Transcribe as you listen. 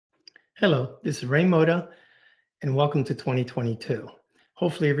Hello, this is Ray Moda, and welcome to 2022.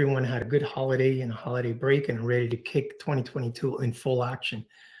 Hopefully, everyone had a good holiday and a holiday break and are ready to kick 2022 in full action.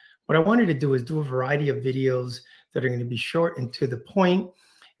 What I wanted to do is do a variety of videos that are going to be short and to the point,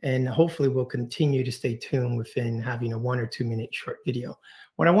 and hopefully, we'll continue to stay tuned within having a 1 or 2 minute short video.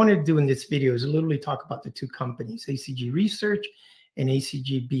 What I wanted to do in this video is literally talk about the two companies, ACG Research and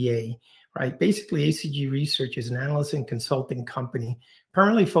ACG BA. Right? Basically, ACG Research is an analyst and consulting company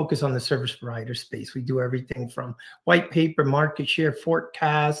primarily focused on the service provider space. We do everything from white paper, market share,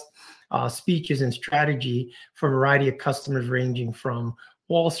 forecast, speeches, and strategy for a variety of customers ranging from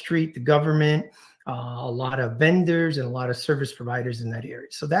Wall Street, the government, a lot of vendors, and a lot of service providers in that area.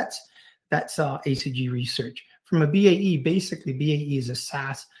 So that's ACG Research. From a BAE, basically BAE is a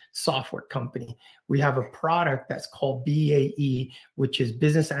SaaS software company. We have a product that's called BAE, which is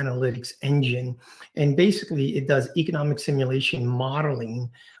Business Analytics Engine. And basically it does economic simulation modeling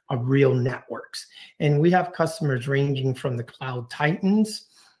of real networks. And we have customers ranging from the cloud titans,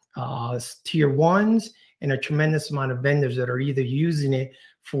 tier ones, and a tremendous amount of vendors that are either using it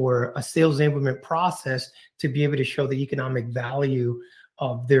for a sales enablement process to be able to show the economic value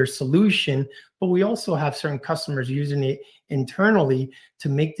of their solution, but we also have certain customers using it internally to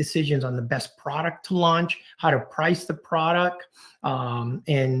make decisions on the best product to launch, how to price the product,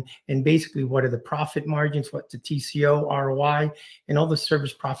 and basically what are the profit margins, what's the TCO, ROI, and all the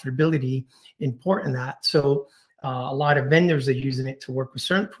service profitability important that. So a lot of vendors are using it to work with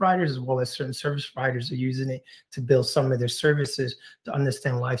certain providers, as well as certain service providers are using it to build some of their services to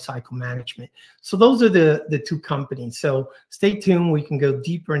understand lifecycle management. So those are the two companies. So stay tuned. We can go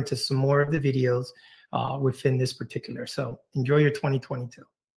deeper into some more of the videos within this particular. So enjoy your 2022.